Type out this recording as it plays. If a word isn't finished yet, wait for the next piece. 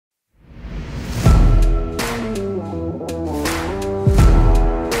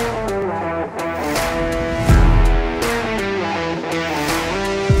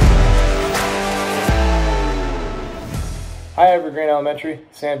Evergreen Elementary,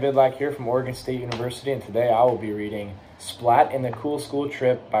 Sam Vidlak here from Oregon State University, and today I will be reading Splat and the Cool School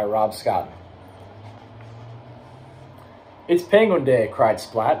Trip by Rob Scotton. "It's Penguin Day," cried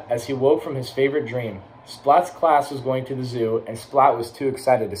Splat as he woke from his favorite dream. Splat's class was going to the zoo, and Splat was too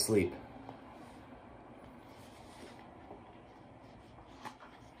excited to sleep.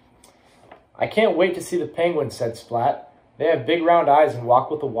 "I can't wait to see the penguins," said Splat. "They have big round eyes and walk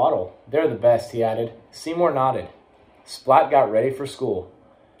with a waddle. They're the best," he added. Seymour nodded. Splat got ready for school.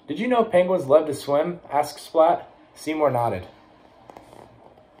 "Did you know penguins love to swim?" asked Splat. Seymour nodded.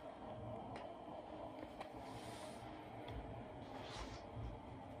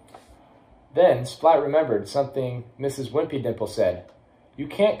 Then Splat remembered something Mrs. Wimpy Dimple said. "You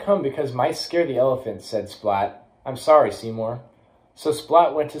can't come because mice scare the elephants," said Splat. "I'm sorry, Seymour." So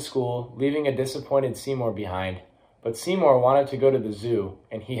Splat went to school, leaving a disappointed Seymour behind. But Seymour wanted to go to the zoo,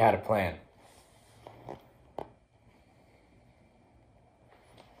 and he had a plan.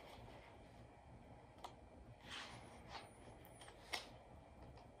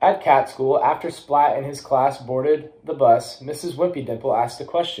 At cat school, after Splat and his class boarded the bus, Mrs. Wimpy Dimple asked a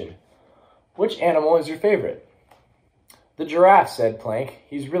question. "Which animal is your favorite?" "The giraffe," said Plank.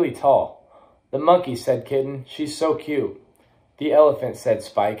 "He's really tall." "The monkey," said Kitten. "She's so cute." "The elephant," said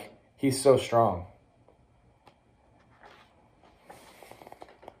Spike. "He's so strong."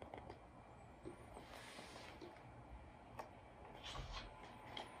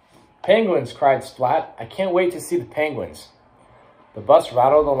 "Penguins," cried Splat. "I can't wait to see the penguins." The bus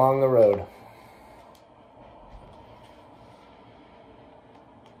rattled along the road.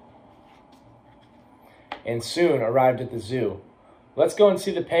 And soon arrived at the zoo. "Let's go and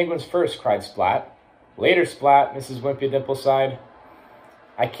see the penguins first," cried Splat. "Later, Splat," Mrs. Wimpy Dimple sighed.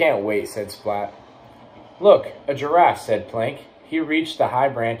 "I can't wait," said Splat. "Look, a giraffe," said Plank. He reached the high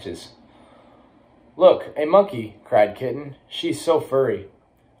branches. "Look, a monkey," cried Kitten. "She's so furry."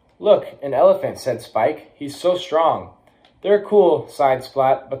 "Look, an elephant," said Spike. "He's so strong." "They're cool," sighed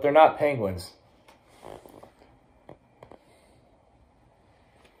Splat, "but they're not penguins."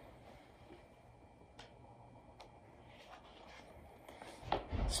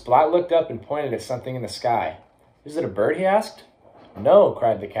 Splat looked up and pointed at something in the sky. "Is it a bird?" he asked. "No,"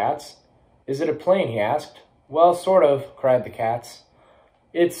 cried the cats. "Is it a plane?" he asked. "Well, sort of," cried the cats.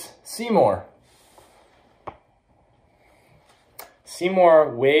 "It's Seymour."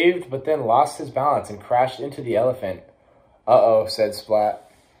 Seymour waved, but then lost his balance and crashed into the elephant. "Uh-oh," said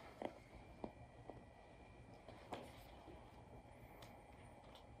Splat.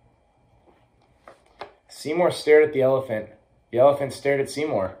 Seymour stared at the elephant. The elephant stared at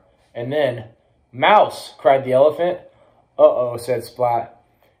Seymour. And then, "Mouse!" cried the elephant. "Uh-oh," said Splat.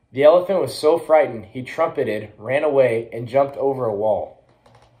 The elephant was so frightened, he trumpeted, ran away, and jumped over a wall.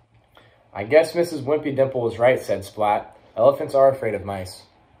 "I guess Mrs. Wimpy Dimple was right," said Splat. "Elephants are afraid of mice."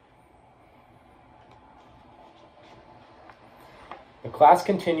 The class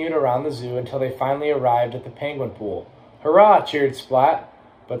continued around the zoo until they finally arrived at the penguin pool. "Hurrah!" cheered Splat.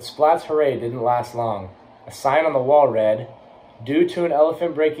 But Splat's hooray didn't last long. A sign on the wall read, "Due to an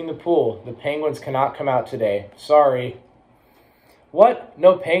elephant breaking the pool, the penguins cannot come out today. Sorry." "What?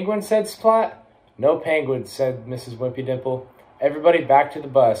 No penguins?" said Splat. "No penguins," said Mrs. Wimpy Dimple. "Everybody back to the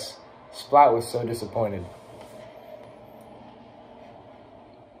bus." Splat was so disappointed.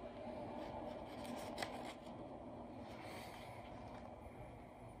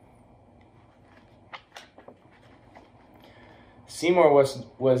 Seymour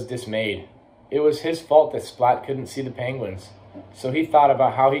was dismayed. It was his fault that Splat couldn't see the penguins, so he thought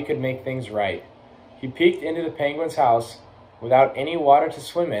about how he could make things right. He peeked into the penguins' house. Without any water to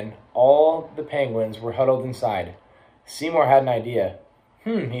swim in, all the penguins were huddled inside. Seymour had an idea.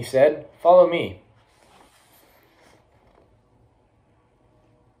 He said, "Follow me."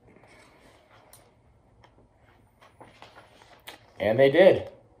 And they did.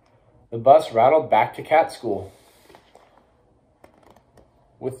 The bus rattled back to cat school,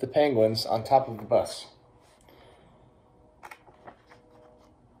 with the penguins on top of the bus.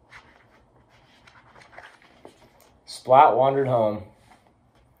 Splat wandered home,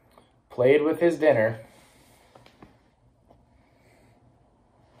 played with his dinner,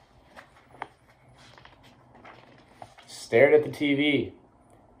 stared at the TV,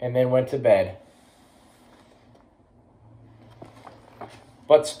 and then went to bed.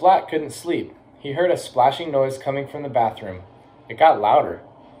 But Splat couldn't sleep. He heard a splashing noise coming from the bathroom. It got louder.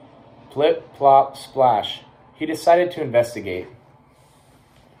 Plip, plop, splash. He decided to investigate.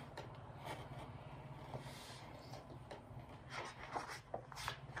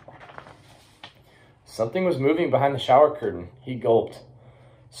 Something was moving behind the shower curtain. He gulped.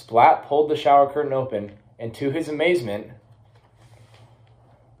 Splat pulled the shower curtain open, and to his amazement,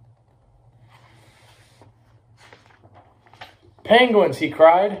 penguins, he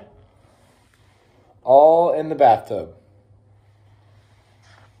cried. All in the bathtub.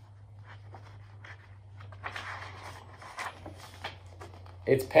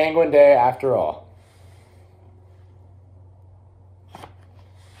 It's Penguin Day after all.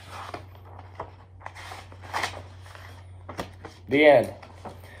 The end.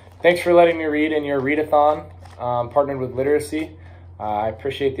 Thanks for letting me read in your readathon, partnered with Literacy. I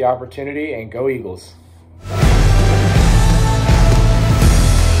appreciate the opportunity, and go Eagles.